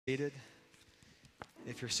Seated.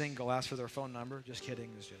 If you're single, ask for their phone number. Just kidding.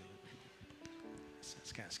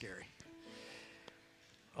 It's kind of scary.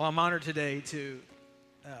 Well, I'm honored today to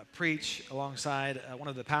preach alongside one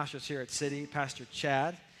of the pastors here at City. Pastor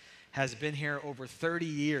Chad has been here over 30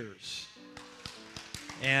 years.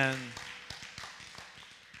 And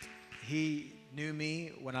he knew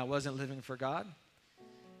me when I wasn't living for God.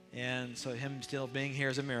 And so him still being here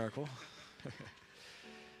is a miracle.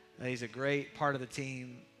 He's a great part of the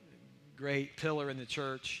team, great pillar in the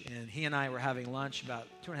church. And he and I were having lunch about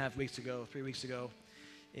 3 weeks ago.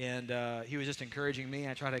 And he was just encouraging me.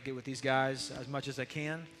 I try to get with these guys as much as I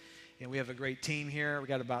can. And we have a great team here. We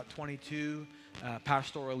got about 22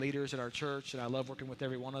 pastoral leaders at our church, and I love working with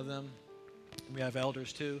every one of them. We have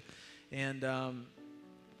elders too. And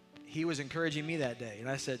he was encouraging me that day. And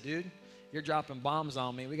I said, dude, you're dropping bombs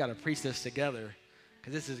on me. We got to preach this together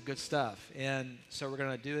because this is good stuff. And so we're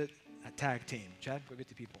going to do it a tag team. Chad, go get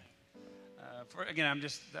the people. Again, I'm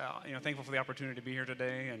just thankful for the opportunity to be here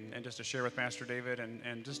today and just to share with Pastor David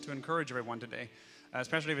and just to encourage everyone today. As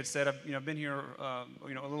Pastor David said, I've been here a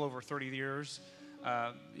little over 30 years.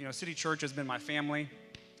 City Church has been my family.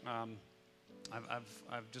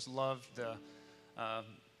 I've just loved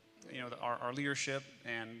our leadership,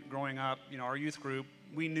 and growing up, our youth group,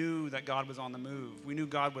 we knew that God was on the move. We knew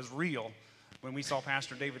God was real when we saw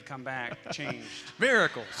Pastor David come back, changed.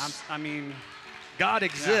 Miracles. God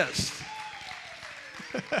exists. Yeah.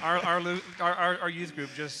 Our youth group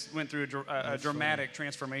just went through a dramatic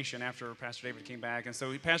transformation after Pastor David came back. And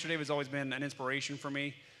so Pastor David's always been an inspiration for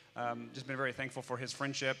me. Just been very thankful for his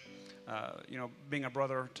friendship, being a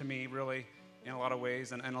brother to me, really, in a lot of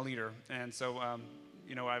ways, and a leader. And so,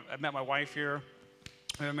 I've met my wife here.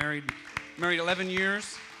 I've been married 11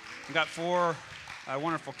 years. I've got 4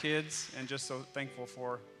 wonderful kids, and just so thankful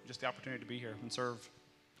for just the opportunity to be here and serve.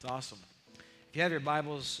 It's awesome. If you have your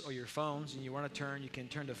Bibles or your phones and you want to turn, you can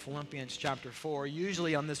turn to Philippians chapter 4.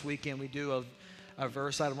 Usually on this weekend we do a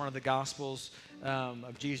verse out of one of the Gospels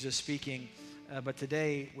of Jesus speaking. But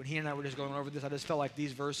today, when he and I were just going over this, I just felt like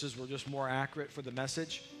these verses were just more accurate for the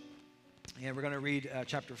message. And we're going to read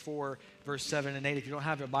chapter 4, verse 7 and 8. If you don't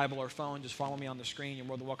have a Bible or phone, just follow me on the screen. You're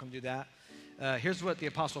more than welcome to do that. Here's what the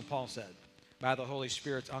Apostle Paul said by the Holy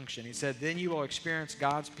Spirit's unction. He said, "Then you will experience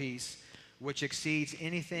God's peace, which exceeds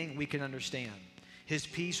anything we can understand. His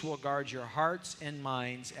peace will guard your hearts and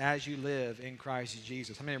minds as you live in Christ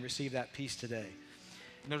Jesus." How many receive that peace today?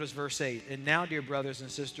 Notice verse 8. "And now, dear brothers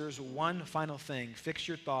and sisters, one final thing. Fix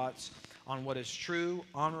your thoughts on what is true,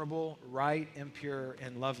 honorable, right, and pure,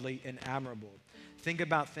 and lovely, and admirable. Think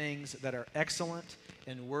about things that are excellent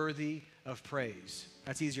and worthy of praise."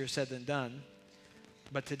 That's easier said than done.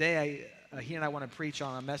 But today, he and I want to preach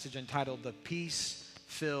on a message entitled The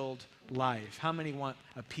Peace-Filled Life. How many want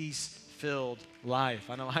a peace-filled life?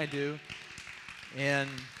 I know I do. And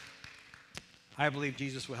I believe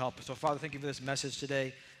Jesus will help us. So, Father, thank you for this message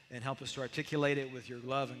today, and help us to articulate it with your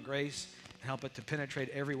love and grace, and help it to penetrate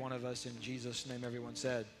every one of us. In Jesus' name, everyone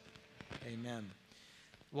said, amen.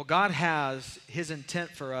 Well, God has, his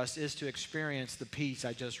intent for us is to experience the peace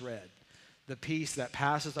I just read, the peace that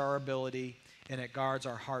passes our ability and it guards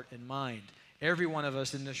our heart and mind. Every one of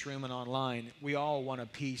us in this room and online, we all want a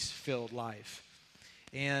peace-filled life.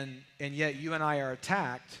 And yet you and I are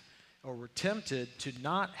attacked, or we're tempted to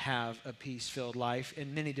not have a peace-filled life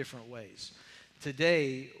in many different ways.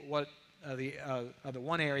 Today, the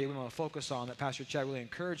one area we want to focus on that Pastor Chad really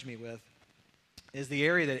encouraged me with is the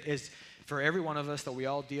area that is for every one of us that we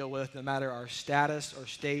all deal with, no matter our status or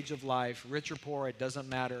stage of life, rich or poor, it doesn't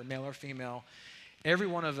matter, male or female. Every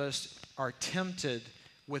one of us are tempted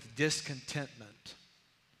with discontentment.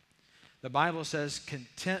 The Bible says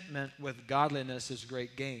contentment with godliness is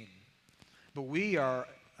great gain. But we are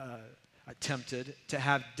tempted to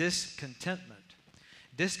have discontentment.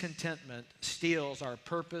 Discontentment steals our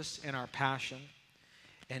purpose and our passion.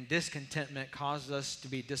 And discontentment causes us to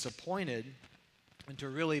be disappointed and to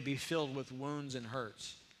really be filled with wounds and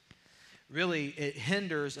hurts. Really, it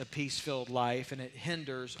hinders a peace-filled life, and it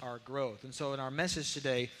hinders our growth. And so in our message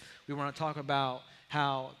today, we want to talk about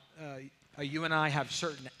how you and I have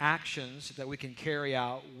certain actions that we can carry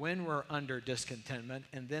out when we're under discontentment,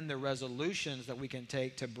 and then the resolutions that we can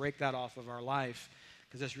take to break that off of our life,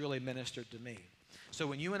 because this really ministered to me. So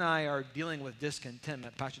when you and I are dealing with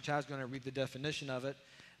discontentment, Pastor Chad's going to read the definition of it,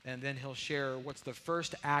 and then he'll share what's the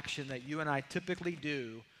first action that you and I typically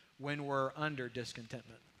do when we're under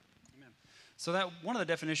discontentment. So that one of the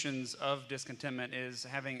definitions of discontentment is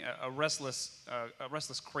having a restless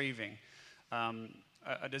craving,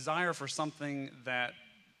 a desire for something that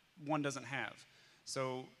one doesn't have.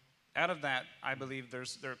 So out of that, I believe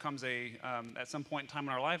there comes at some point in time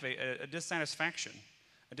in our life, a dissatisfaction,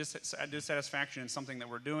 a dissatisfaction in something that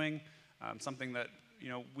we're doing, something that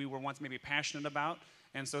we were once maybe passionate about,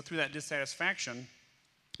 and so through that dissatisfaction,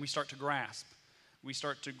 we start to grasp. We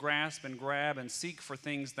start to grasp and grab and seek for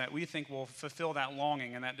things that we think will fulfill that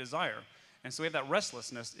longing and that desire. And so we have that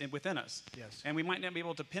restlessness within us. Yes. And we might not be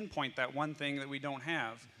able to pinpoint that one thing that we don't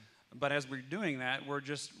have. Mm-hmm. But as we're doing that, we're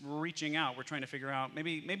just reaching out. We're trying to figure out,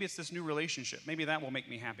 maybe it's this new relationship. Maybe that will make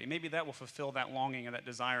me happy. Maybe that will fulfill that longing and that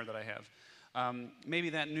desire that I have. Maybe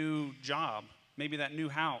that new job. Maybe that new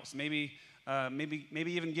house. Maybe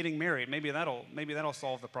even getting married. Maybe that'll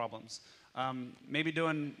solve the problems. Maybe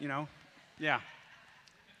doing, yeah.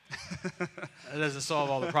 It doesn't solve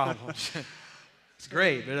all the problems. It's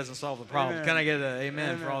great, but it doesn't solve the problem. Amen. Can I get an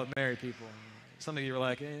amen for all the married people? Some of you are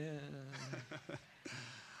like,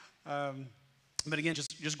 But again,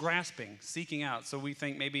 just grasping, seeking out. So we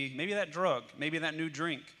think maybe that drug, maybe that new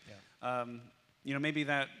drink, maybe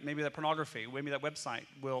that pornography, maybe that website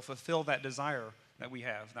will fulfill that desire that we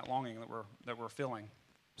have, that longing that we're feeling.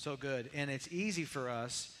 So good. And it's easy for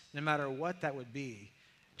us, no matter what that would be,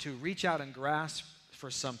 to reach out and grasp for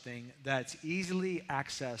something that's easily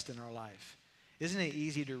accessed in our life. Isn't it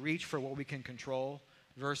easy to reach for what we can control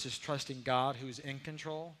versus trusting God who's in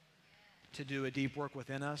control to do a deep work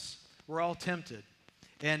within us? We're all tempted.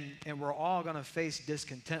 And we're all going to face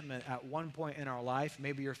discontentment at one point in our life.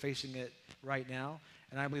 Maybe you're facing it right now.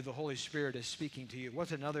 And I believe the Holy Spirit is speaking to you.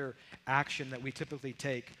 What's another action that we typically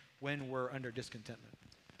take when we're under discontentment?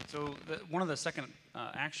 So one of the second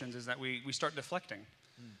actions is that we start deflecting.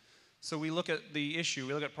 So we look at the issue,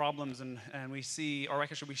 we look at problems, and we see, or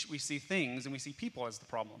actually we see things and we see people as the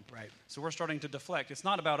problem. Right. So we're starting to deflect. It's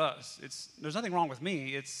not about us. There's nothing wrong with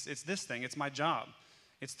me. It's this thing. It's my job.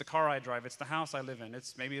 It's the car I drive. It's the house I live in.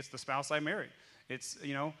 Maybe it's the spouse I marry. It's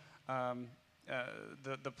the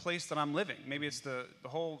place that I'm living. Maybe it's the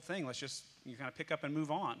whole thing. Let's just kind of pick up and move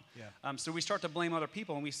on. Yeah. So we start to blame other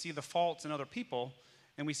people, and we see the faults in other people,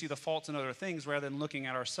 and we see the faults in other things rather than looking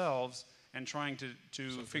at ourselves and trying to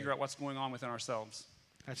figure out what's going on within ourselves.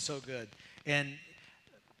 That's so good. And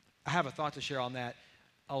I have a thought to share on that.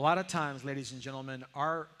 A lot of times, ladies and gentlemen,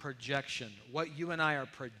 our projection, what you and I are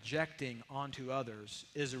projecting onto others,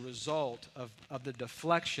 is a result of the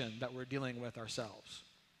deflection that we're dealing with ourselves.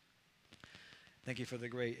 Thank you for the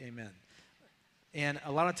great amen. And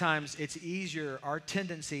a lot of times, it's easier, our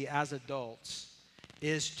tendency as adults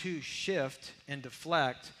is to shift and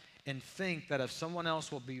deflect and think that if someone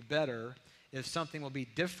else will be better, if something will be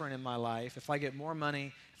different in my life, if I get more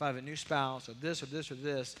money, if I have a new spouse, or this, or this, or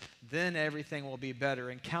this, then everything will be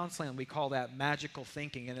better. In counseling, we call that magical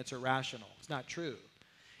thinking, and it's irrational. It's not true.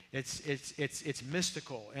 It's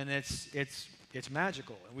mystical, and it's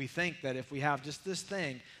magical. And we think that if we have just this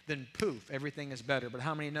thing, then poof, everything is better. But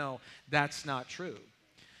how many know that's not true?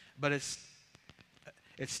 But it's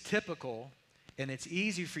typical, and it's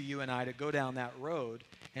easy for you and I to go down that road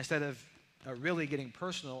instead of really getting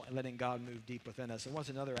personal and letting God move deep within us. And what's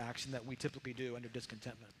another action that we typically do under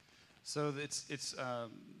discontentment? So it's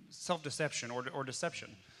self-deception or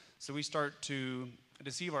deception. So we start to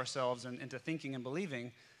deceive ourselves into thinking and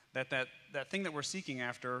believing that thing that we're seeking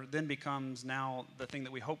after then becomes now the thing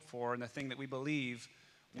that we hope for and the thing that we believe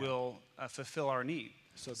will fulfill our need.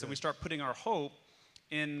 So we start putting our hope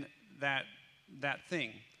in that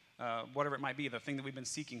thing, whatever it might be, the thing that we've been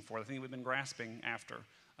seeking for, the thing that we've been grasping after.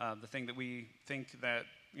 The thing that we think that,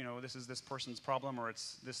 this is this person's problem or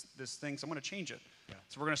it's this thing, so I'm going to change it. Yeah.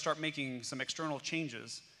 So we're going to start making some external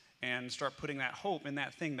changes and start putting that hope in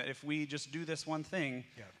that thing that if we just do this one thing,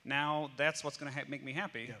 now that's what's going to make me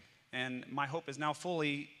happy. Yeah. And my hope is now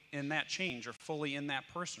fully in that change or fully in that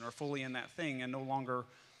person or fully in that thing and no longer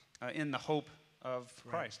in the hope of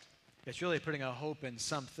Christ. It's really putting a hope in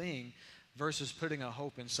something versus putting a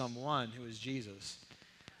hope in someone who is Jesus.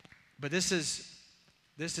 But this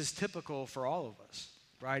is typical for all of us,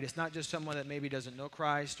 right? It's not just someone that maybe doesn't know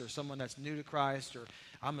Christ or someone that's new to Christ or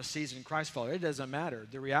I'm a seasoned Christ follower. It doesn't matter.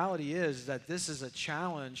 The reality is that this is a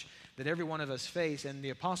challenge that every one of us face. And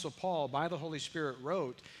the Apostle Paul, by the Holy Spirit,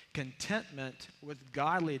 wrote, contentment with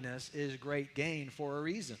godliness is great gain for a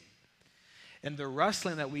reason. And the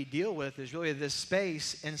wrestling that we deal with is really this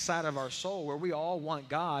space inside of our soul where we all want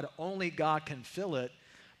God. Only God can fill it.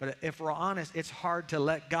 But if we're honest, it's hard to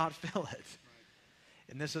let God fill it.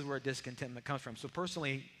 And this is where discontentment comes from. So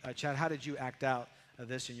personally, Chad, how did you act out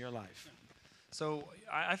this in your life? So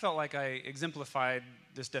I felt like I exemplified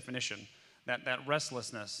this definition, that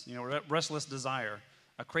restlessness, restless desire,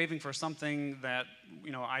 a craving for something that,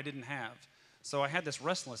 I didn't have. So I had this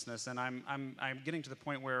restlessness, and I'm getting to the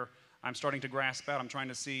point where I'm starting to grasp out. I'm trying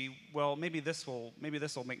to see, well, maybe this will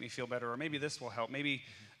make me feel better, or maybe this will help. Maybe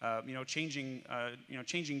changing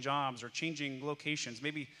jobs or changing locations.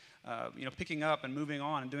 Maybe picking up and moving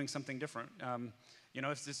on and doing something different.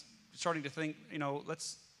 It's just starting to think.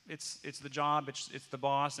 It's the job, it's the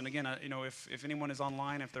boss. And again, if anyone is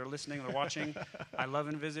online, if they're listening or watching, I love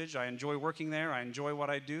Envisage. I enjoy working there. I enjoy what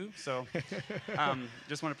I do. So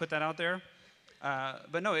just want to put that out there.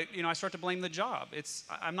 But no, I start to blame the job.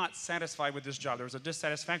 I'm not satisfied with this job. There was a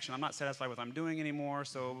dissatisfaction. I'm not satisfied with what I'm doing anymore.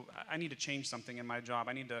 So I need to change something in my job.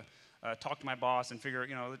 I need to talk to my boss and figure,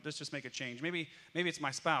 let's just make a change. Maybe it's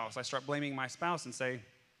my spouse. I start blaming my spouse and say,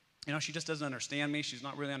 she just doesn't understand me. She's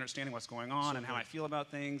not really understanding what's going on and how I feel about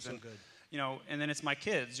things. So and good. And then it's my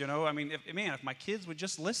kids. If my kids would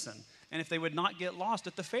just listen, and if they would not get lost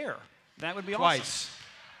at the fair, that would be Twice. awesome.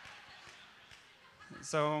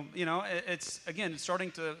 So it's again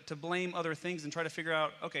starting to blame other things and try to figure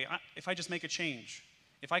out, okay, if I just make a change,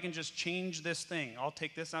 if I can just change this thing, I'll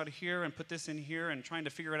take this out of here and put this in here, and trying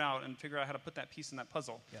to figure it out and figure out how to put that piece in that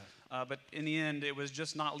puzzle. Yeah. But in the end, it was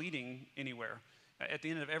just not leading anywhere. At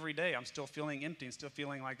the end of every day, I'm still feeling empty and still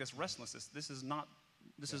feeling like this restlessness. This is not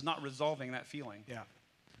resolving that feeling. Yeah,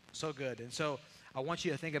 so good. And so I want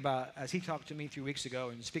you to think about, as he talked to me 3 weeks ago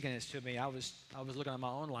and speaking this to me, I was looking at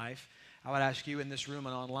my own life. I would ask you in this room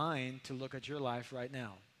and online to look at your life right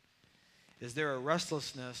now. Is there a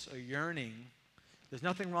restlessness, a yearning? There's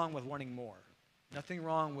nothing wrong with wanting more. Nothing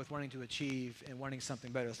wrong with wanting to achieve and wanting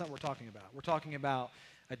something better. That's not what we're talking about. We're talking about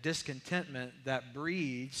a discontentment that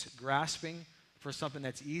breeds grasping for something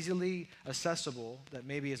that's easily accessible, that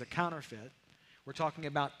maybe is a counterfeit. We're talking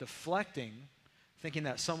about deflecting, thinking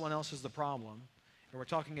that someone else is the problem. And we're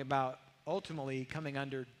talking about ultimately coming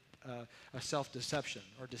under a self-deception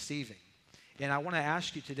or deceiving. And I want to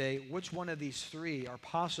ask you today, which one of these three are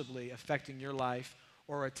possibly affecting your life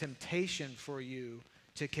or a temptation for you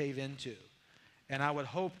to cave into? And I would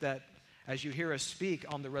hope that as you hear us speak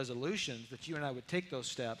on the resolutions, that you and I would take those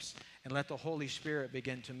steps and let the Holy Spirit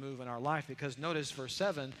begin to move in our life. Because notice verse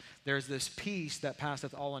 7, there's this peace that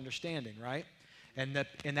passeth all understanding, right? And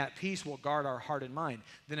that peace will guard our heart and mind.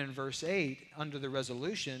 Then in verse 8, under the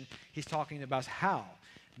resolution, he's talking about how.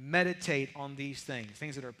 Meditate on these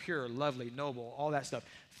things that are pure, lovely, noble, all that stuff.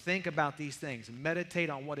 Think about these things. Meditate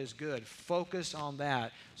on what is good. Focus on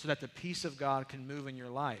that so that the peace of God can move in your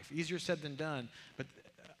life. Easier said than done,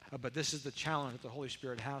 but this is the challenge that the Holy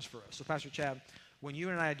Spirit has for us. So Pastor Chad, when you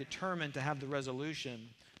and I are determined to have the resolution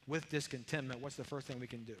with discontentment, what's the first thing we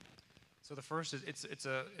can do? So the first is it's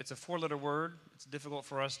a four-letter word. It's difficult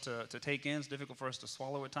for us to take in. It's difficult for us to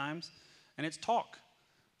swallow at times. And it's talk.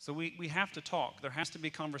 So we have to talk. There has to be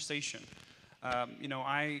conversation.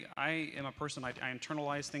 I am a person, I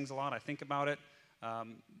internalize things a lot. I think about it.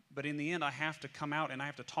 But in the end, I have to come out and I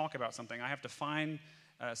have to talk about something. I have to find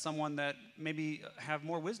someone that maybe have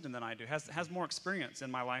more wisdom than I do, has more experience in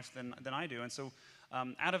my life than I do. And so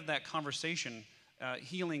out of that conversation,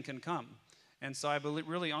 healing can come. And so I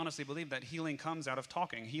really honestly believe that healing comes out of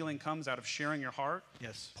talking. Healing comes out of sharing your heart,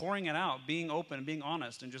 yes, pouring it out, being open, being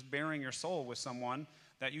honest, and just bearing your soul with someone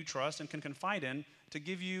that you trust and can confide in to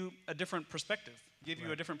give you a different perspective, give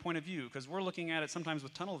you a different point of view, because we're looking at it sometimes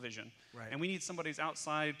with tunnel vision. Right. And we need somebody's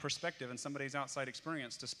outside perspective and somebody's outside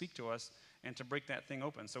experience to speak to us and to break that thing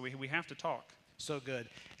open. So we have to talk. So good.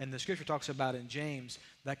 And the scripture talks about in James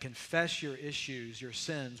that confess your issues, your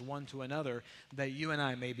sins one to another, that you and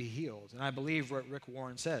I may be healed. And I believe what Rick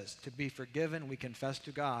Warren says, to be forgiven, we confess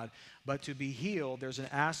to God, but to be healed, there's an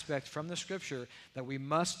aspect from the scripture that we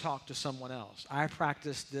must talk to someone else. I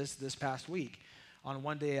practiced this past week. On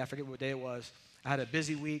one day, I forget what day it was, I had a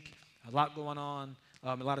busy week, a lot going on,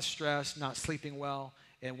 a lot of stress, not sleeping well,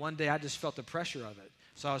 and one day I just felt the pressure of it.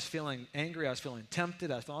 So I was feeling angry, I was feeling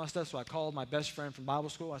tempted, I was feeling all that stuff, so I called my best friend from Bible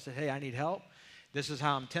school. I said, hey, I need help. This is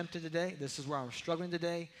how I'm tempted today. This is where I'm struggling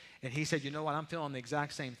today. And he said, you know what, I'm feeling the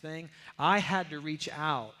exact same thing. I had to reach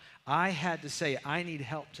out. I had to say, I need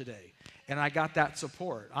help today. And I got that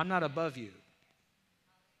support. I'm not above you.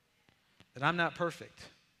 And I'm not perfect.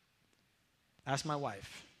 Ask my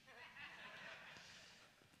wife.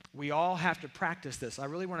 We all have to practice this. I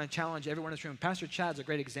really want to challenge everyone in this room. Pastor Chad's a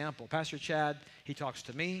great example. Pastor Chad, he talks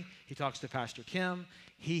to me. He talks to Pastor Kim.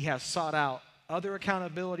 He has sought out other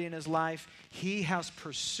accountability in his life. He has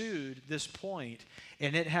pursued this point,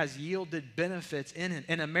 and it has yielded benefits in it.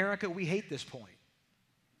 In America, we hate this point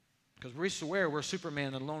because we swear we're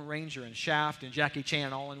Superman and Lone Ranger and Shaft and Jackie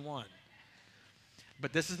Chan all in one.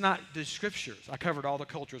 But this is not the scriptures. I covered all the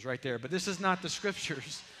cultures right there, but this is not the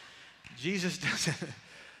scriptures. Jesus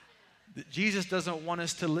doesn't want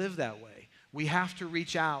us to live that way. We have to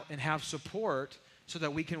reach out and have support so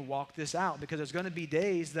that we can walk this out, because there's going to be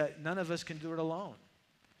days that none of us can do it alone.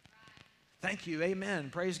 Thank you. Amen.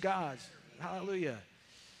 Praise God. Hallelujah.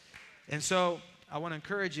 And so I want to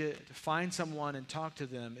encourage you to find someone and talk to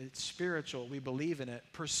them. It's spiritual. We believe in it.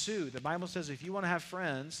 Pursue. The Bible says if you want to have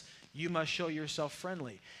friends, you must show yourself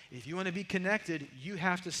friendly. If you want to be connected, you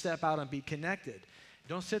have to step out and be connected.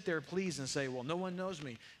 Don't sit there, please, and say, well, no one knows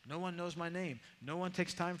me. No one knows my name. No one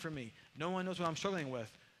takes time for me. No one knows what I'm struggling with.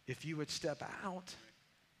 If you would step out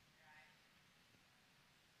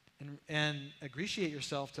and ingratiate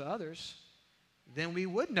yourself to others, then we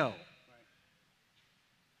would know.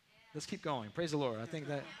 Let's keep going. Praise the Lord. I think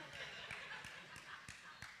that.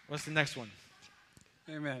 What's the next one?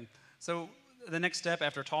 Amen. So the next step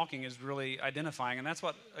after talking is really identifying, and that's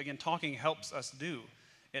what, again, talking helps us do.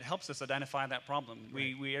 It helps us identify that problem.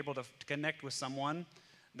 Right. We're able to connect with someone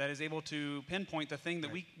that is able to pinpoint the thing that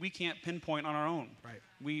we can't pinpoint on our own. Right.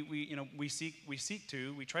 We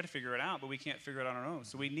try to figure it out, but we can't figure it out on our own.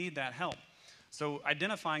 So we need that help. So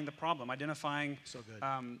identifying the problem, identifying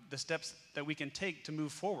the steps that we can take to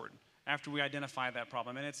move forward after we identify that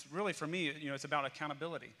problem. And it's really, for me, it's about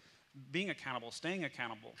accountability. Being accountable, staying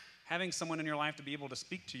accountable, having someone in your life to be able to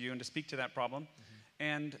speak to you and to speak to that problem,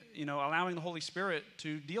 and allowing the Holy Spirit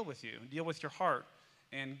to deal with you, deal with your heart,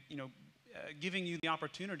 and giving you the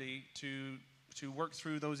opportunity to work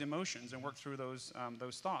through those emotions and work through those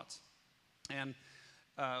thoughts. And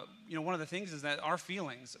one of the things is that our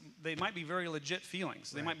feelings, they might be very legit feelings.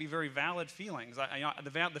 They might be very valid feelings.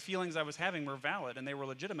 The feelings I was having were valid and they were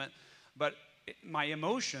legitimate, but my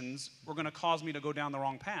emotions were going to cause me to go down the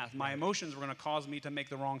wrong path. My emotions were going to cause me to make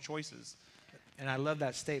the wrong choices. And I love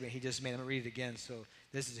that statement he just made. I'm going to read it again. So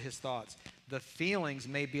this is his thoughts. The feelings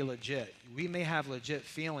may be legit. We may have legit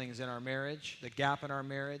feelings in our marriage, the gap in our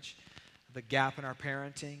marriage, the gap in our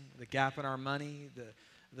parenting, the gap in our money,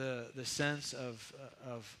 the sense of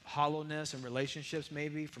hollowness in relationships,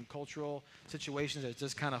 maybe from cultural situations that's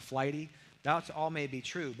just kind of flighty. That's all may be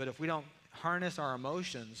true. But if we don't harness our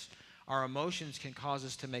emotions can cause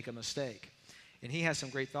us to make a mistake. And he has some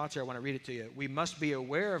great thoughts here. I want to read it to you. We must be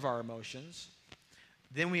aware of our emotions.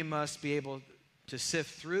 Then we must be able to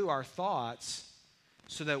sift through our thoughts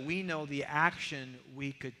so that we know the action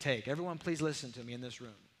we could take. Everyone, please listen to me in this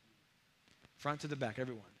room. Front to the back,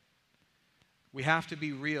 everyone. We have to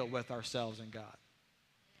be real with ourselves and God.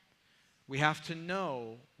 We have to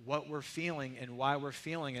know what we're feeling and why we're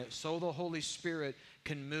feeling it so the Holy Spirit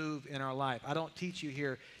can move in our life. I don't teach you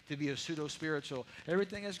here to be a pseudo-spiritual.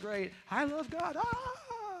 Everything is great. I love God.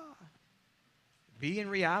 Be in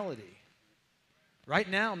reality. Right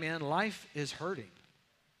now, man, life is hurting.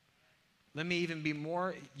 Let me even be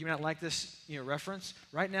more, you might like this reference.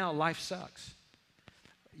 Right now, life sucks.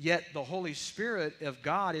 Yet the Holy Spirit of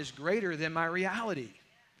God is greater than my reality.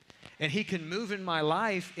 And he can move in my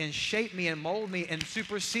life and shape me and mold me and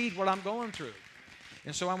supersede what I'm going through.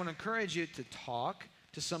 And so I want to encourage you to talk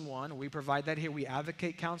to someone. We provide that here. We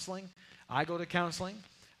advocate counseling. I go to counseling,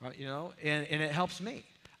 and it helps me.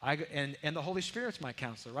 And the Holy Spirit's my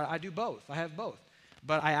counselor, right? I do both. I have both.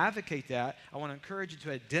 But I advocate that. I want to encourage you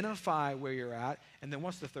to identify where you're at. And then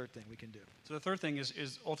what's the third thing we can do? So the third thing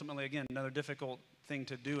is ultimately, again, another difficult thing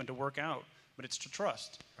to do and to work out, but it's to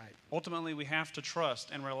trust. Right. Ultimately, we have to trust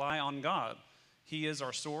and rely on God. He is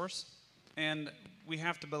our source, and we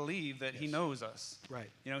have to believe that He knows us. Right.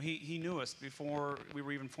 He knew us before we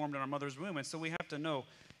were even formed in our mother's womb, and so we have to know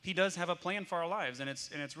He does have a plan for our lives, and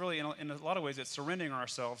it's really in a lot of ways it's surrendering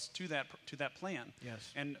ourselves to that plan.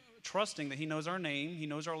 Yes. And trusting that He knows our name, He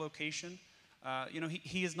knows our location.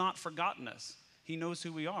 He has not forgotten us. He knows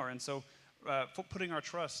who we are, and so putting our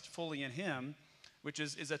trust fully in Him, which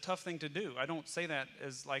is a tough thing to do. I don't say that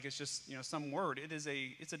as like it's just some word. It's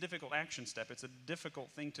a difficult action step. It's a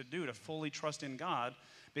difficult thing to do, to fully trust in God,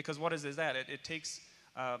 because what is that? It takes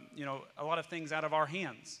a lot of things out of our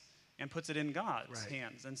hands and puts it in God's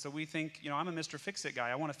hands. And so we think, I'm a Mr. Fix-It guy.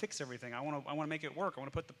 I want to fix everything. I want to make it work. I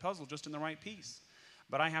want to put the puzzle just in the right piece.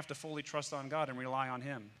 But I have to fully trust on God and rely on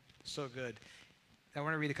Him. So good. I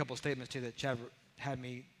want to read a couple of statements too that Chad had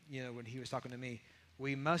me, when he was talking to me.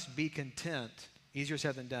 We must be content. Easier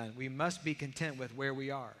said than done. We must be content with where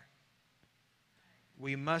we are.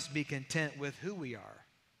 We must be content with who we are.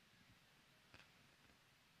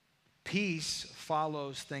 Peace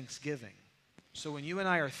follows thanksgiving. So when you and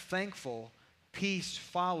I are thankful, peace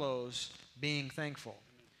follows being thankful.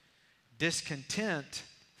 Discontent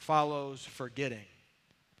follows forgetting.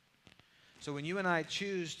 So when you and I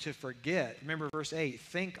choose to forget, remember verse 8,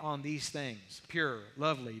 think on these things, pure,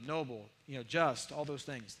 lovely, noble, just, all those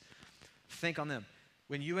things. Think on them.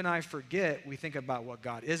 When you and I forget, we think about what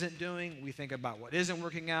God isn't doing. We think about what isn't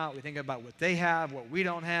working out. We think about what they have, what we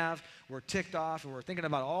don't have. We're ticked off, and we're thinking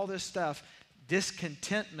about all this stuff.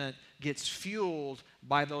 Discontentment gets fueled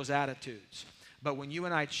by those attitudes. But when you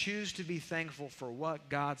and I choose to be thankful for what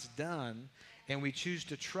God's done, and we choose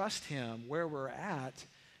to trust Him where we're at,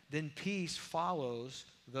 then peace follows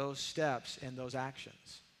those steps and those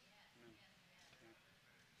actions.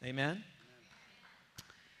 Amen?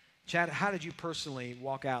 Chad, how did you personally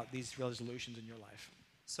walk out these resolutions in your life?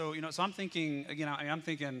 So, so I'm thinking, again, I'm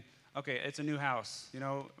thinking, okay, it's a new house.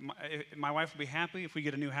 My wife will be happy if we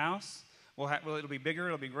get a new house. It'll be bigger,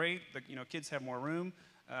 it'll be great. Kids have more room.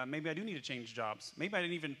 Maybe I do need to change jobs. Maybe I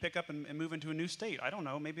didn't even pick up and move into a new state. I don't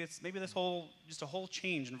know. Maybe this whole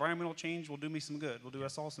change, environmental change will do me some good. Will do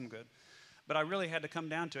us all some good. But I really had to come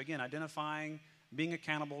down to, again, identifying, being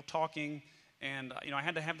accountable, talking. And I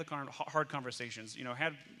had to have the hard conversations.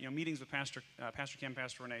 Had meetings with Pastor Kim,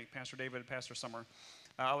 Pastor Renee, Pastor David, Pastor Summer,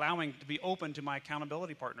 allowing to be open to my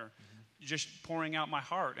accountability partner, just pouring out my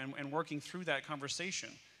heart and working through that conversation,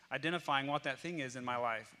 identifying what that thing is in my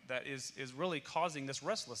life that is really causing this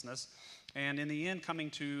restlessness, and in the end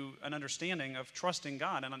coming to an understanding of trusting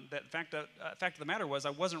God. And the fact of the matter was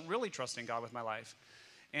I wasn't really trusting God with my life,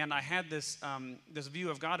 and I had this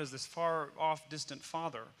view of God as this far off, distant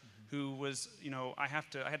Father. Who was, I had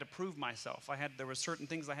to prove myself. There were certain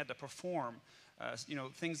things I had to perform,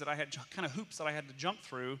 things that I had, kind of hoops that I had to jump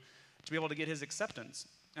through to be able to get His acceptance.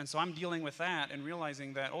 And so I'm dealing with that and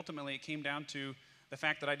realizing that ultimately it came down to the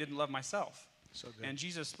fact that I didn't love myself. So good. And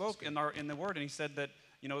Jesus spoke in the Word, and He said that,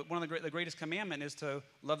 one of the greatest commandment is to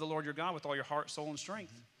love the Lord your God with all your heart, soul, and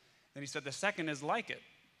strength. And He said the second is like it,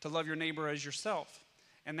 to love your neighbor as yourself.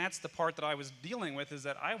 And that's the part that I was dealing with, is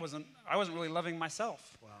that I wasn't really loving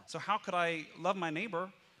myself. Wow. So how could I love my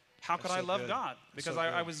neighbor? How could I love God? Because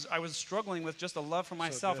I was struggling with just a love for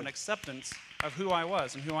myself and acceptance of who I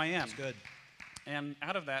was and who I am. That's good. And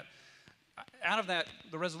out of that,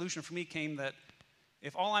 the resolution for me came that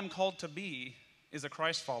if all I'm called to be is a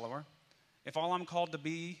Christ follower, if all I'm called to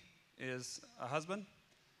be is a husband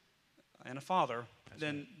and a father,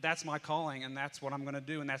 then that's my calling, and that's what I'm going to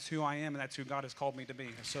do, and that's who I am, and that's who God has called me to be.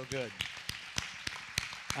 That's so good.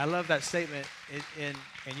 I love that statement.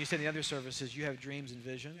 And you said in the other services, you have dreams and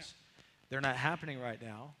visions. Yeah. They're not happening right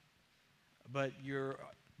now, but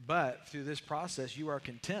through this process, you are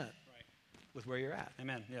content with where you're at.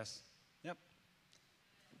 Amen. Yes. Yep.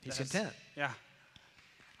 He's content. Yeah.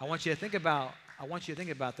 I want you to think about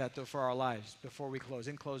that though for our lives before we close.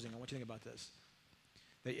 In closing, I want you to think about this.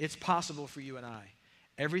 That it's possible for you and I.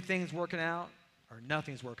 Everything's working out or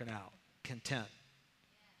nothing's working out. Content.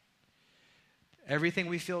 Everything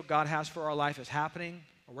we feel God has for our life is happening,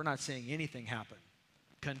 or we're not seeing anything happen.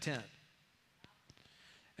 Content.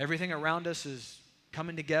 Everything around us is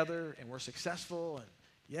coming together and we're successful,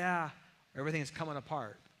 and everything is coming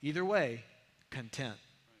apart. Either way, content.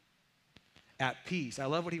 At peace. I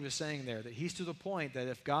love what he was saying there, that he's to the point that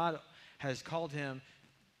if God has called him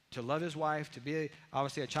to love his wife, to be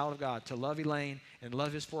obviously a child of God, to love Elaine and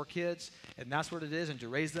love his 4 kids, and that's what it is, and to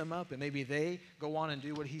raise them up, and maybe they go on and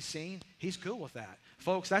do what he's seen, he's cool with that.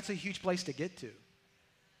 Folks, that's a huge place to get to.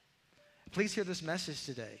 Please hear this message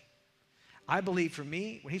today. I believe for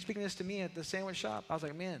me, when he's speaking this to me at the sandwich shop, I was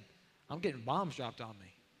like, man, I'm getting bombs dropped on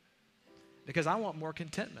me because I want more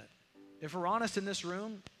contentment. If we're honest in this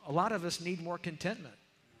room, a lot of us need more contentment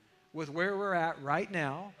with where we're at right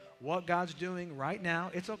now. What God's doing right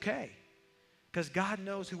now, it's okay. Because God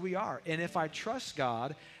knows who we are. And if I trust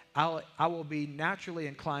God, I will be naturally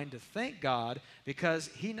inclined to thank God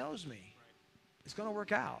because he knows me. It's going to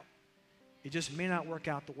work out. It just may not work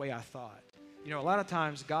out the way I thought. A lot of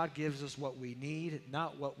times God gives us what we need,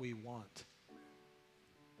 not what we want.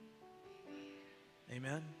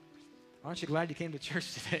 Amen? Aren't you glad you came to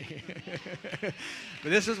church today?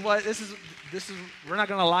 But this is, we're not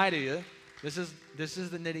going to lie to you. This is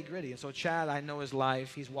the nitty-gritty. And so Chad, I know his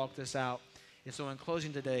life. He's walked this out. And so in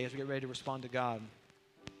closing today, as we get ready to respond to God,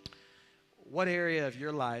 what area of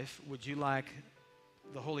your life would you like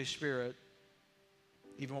the Holy Spirit,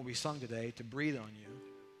 even what we sung today, to breathe on you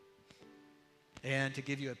and to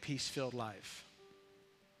give you a peace-filled life?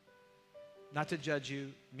 Not to judge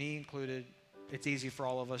you, me included. It's easy for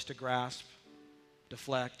all of us to grasp,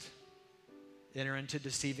 deflect, enter into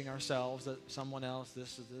deceiving ourselves that someone else,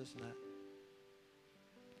 this is this and that.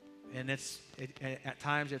 And at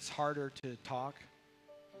times it's harder to talk.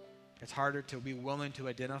 It's harder to be willing to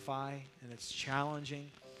identify, and it's challenging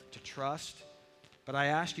to trust. But I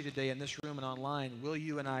ask you today in this room and online, will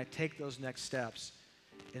you and I take those next steps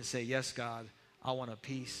and say, yes, God, I want a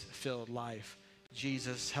peace-filled life.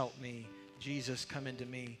 Jesus, help me. Jesus, come into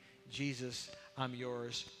me. Jesus, I'm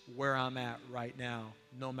yours where I'm at right now,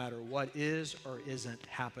 no matter what is or isn't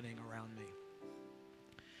happening around me.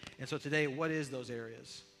 And so today, what is those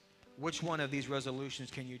areas? Which one of these resolutions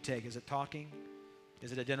can you take? Is it talking?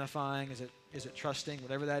 Is it identifying? Is it trusting?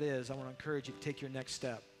 Whatever that is, I want to encourage you to take your next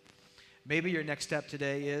step. Maybe your next step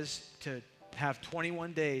today is to have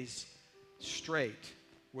 21 days straight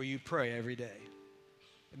where you pray every day.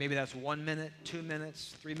 Maybe that's 1 minute, 2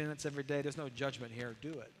 minutes, 3 minutes every day. There's no judgment here.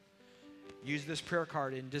 Do it. Use this prayer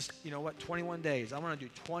card and just, 21 days. I want to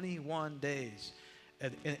do 21 days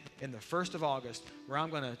in the 1st of August where I'm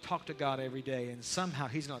going to talk to God every day, and somehow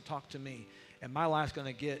he's going to talk to me, and my life's going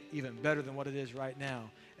to get even better than what it is right now,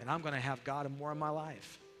 and I'm going to have God more in my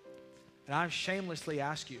life. And I shamelessly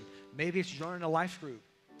ask you, maybe it's joining a life group,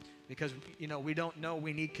 because, we don't know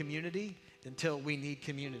we need community until we need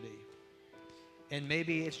community. And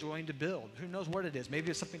maybe it's joining to build. Who knows what it is? Maybe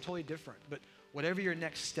it's something totally different. But whatever your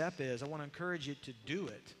next step is, I want to encourage you to do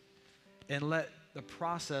it and let the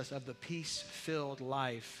process of the peace-filled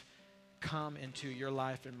life come into your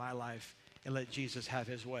life and my life, and let Jesus have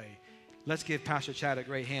his way. Let's give Pastor Chad a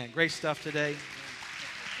great hand. Great stuff today.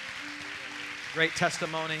 Great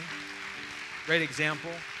testimony. Great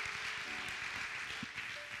example.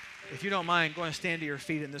 If you don't mind, go and stand to your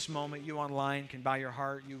feet in this moment. You online can bow your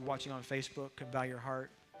heart. You watching on Facebook can bow your heart.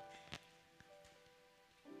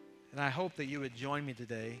 And I hope that you would join me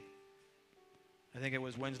today. I think it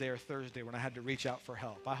was Wednesday or Thursday when I had to reach out for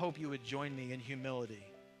help. I hope you would join me in humility.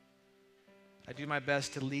 I do my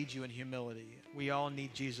best to lead you in humility. We all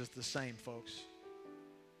need Jesus the same, folks.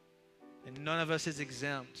 And none of us is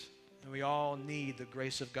exempt. And we all need the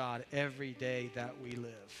grace of God every day that we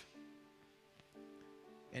live.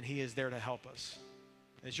 And he is there to help us.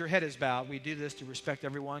 As your head is bowed, we do this to respect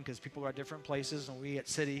everyone because people are at different places, and we at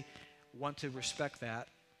City want to respect that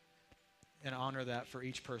and honor that for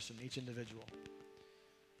each person, each individual.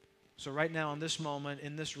 So right now in this moment,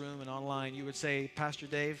 in this room and online, you would say, Pastor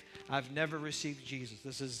Dave, I've never received Jesus.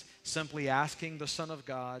 This is simply asking the Son of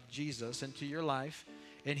God, Jesus, into your life,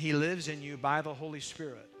 and he lives in you by the Holy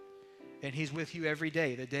Spirit. And he's with you every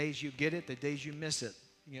day, the days you get it, the days you miss it.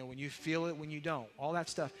 When you feel it, when you don't, all that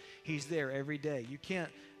stuff, he's there every day. You can't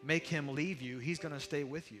make him leave you. He's going to stay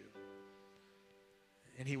with you.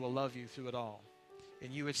 And he will love you through it all.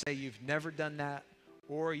 And you would say you've never done that,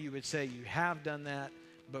 or you would say you have done that,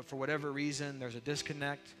 but for whatever reason, there's a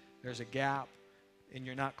disconnect, there's a gap, and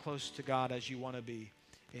you're not close to God as you want to be,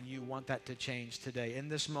 and you want that to change today. In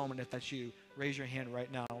this moment, if that's you, raise your hand right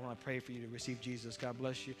now. I want to pray for you to receive Jesus. God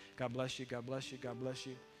bless you. God bless you. God bless you. God bless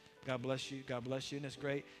you. God bless you. God bless you. And it's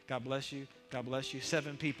great. God bless you. God bless you.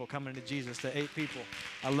 7 people coming to Jesus to 8 people.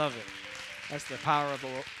 I love it. That's the power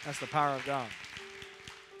of God.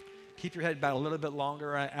 Keep your head back a little bit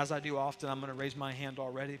longer. As I do often, I'm going to raise my hand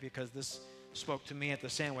already because this spoke to me at the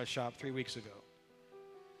sandwich shop 3 weeks ago.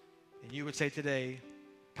 And you would say today,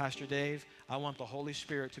 Pastor Dave, I want the Holy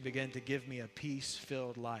Spirit to begin to give me a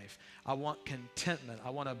peace-filled life. I want contentment.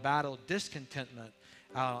 I want to battle discontentment.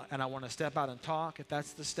 And I want to step out and talk, if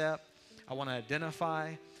that's the step. I want to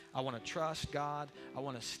identify. I want to trust God. I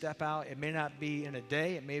want to step out. It may not be in a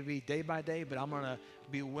day. It may be day by day, but I'm going to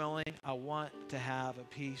be willing. I want to have a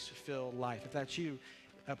peace-filled life. If that's you,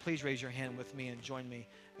 please raise your hand with me and join me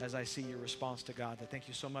as I see your response to God. Thank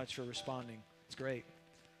you so much for responding. It's great.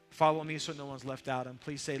 Follow me so no one's left out. And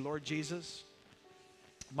please say, Lord Jesus,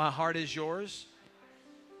 my heart is yours,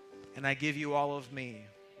 and I give you all of me.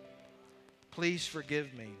 Please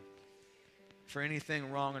forgive me for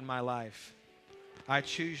anything wrong in my life. I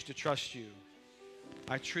choose to trust you.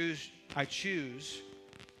 I choose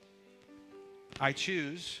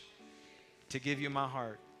to give you my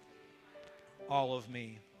heart, all of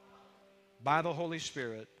me. By the Holy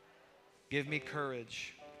Spirit, give me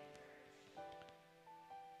courage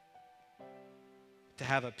to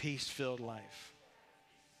have a peace-filled life.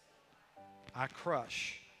 I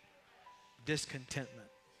crush discontentment.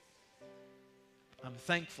 I'm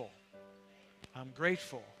thankful. I'm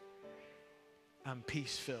grateful. I'm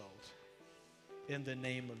peace-filled in the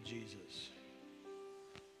name of Jesus.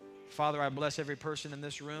 Father, I bless every person in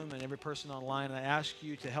this room and every person online. And I ask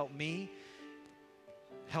you to help me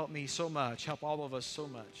so much, help all of us so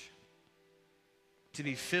much to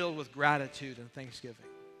be filled with gratitude and thanksgiving,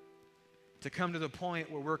 to come to the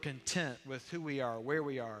point where we're content with who we are, where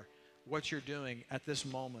we are, what you're doing at this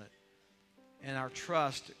moment. And our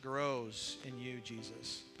trust grows in you,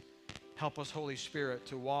 Jesus. Help us, Holy Spirit,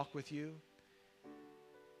 to walk with you,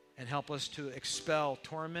 and help us to expel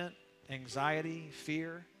torment, anxiety,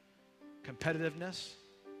 fear, competitiveness,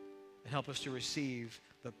 and help us to receive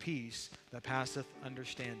the peace that passeth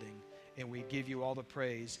understanding. and we give you all the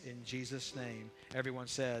praise in Jesus' name. Everyone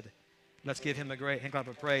said, let's give him a great hand clap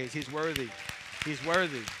of praise. He's worthy. He's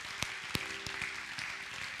worthy.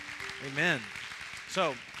 Amen.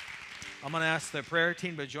 So I'm going to ask the prayer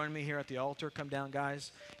team to join me here at the altar. Come down,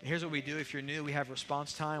 guys. And here's what we do. If you're new, we have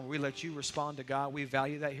response time. We let you respond to God. We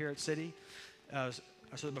value that here at City.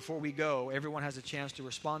 So before we go, everyone has a chance to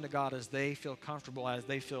respond to God as they feel comfortable, as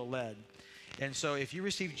they feel led. And so if you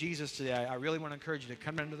receive Jesus today, I really want to encourage you to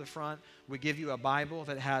come into the front. We give you a Bible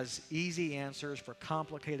that has easy answers for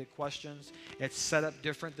complicated questions. It's set up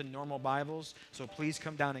different than normal Bibles, so please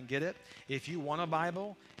come down and get it. If you want a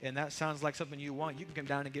Bible and that sounds like something you want, you can come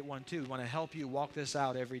down and get one too. We want to help you walk this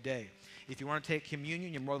out every day. If you want to take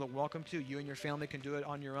communion, you're more than welcome to. You and your family can do it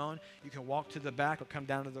on your own. You can walk to the back or come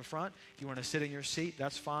down to the front. If you want to sit in your seat,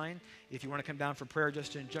 that's fine. If you want to come down for prayer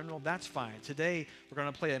just in general, that's fine. Today, we're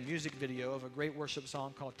going to play a music video of a great worship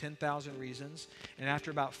song called 10,000 Reasons. And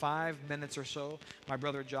after about 5 minutes or so, my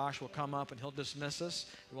brother Josh will come up and he'll dismiss us.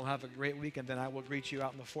 We'll have a great week, and then I will greet you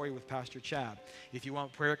out in the foyer with Pastor Chad. If you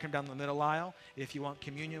want prayer, come down the middle aisle. If you want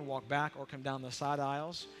communion, walk back or come down the side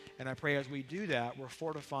aisles. And I pray as we do that, we're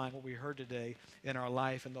fortifying what we heard today in our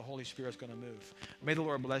life, and the Holy Spirit's going to move. May the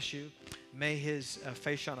Lord bless you. May his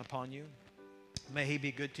face shine upon you. May he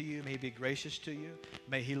be good to you. May he be gracious to you.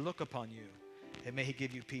 May he look upon you, and may he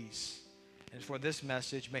give you peace. And for this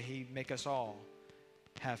message, may he make us all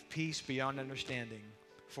have peace beyond understanding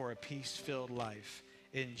for a peace-filled life.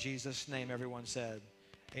 In Jesus' name, everyone said,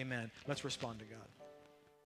 amen. Let's respond to God.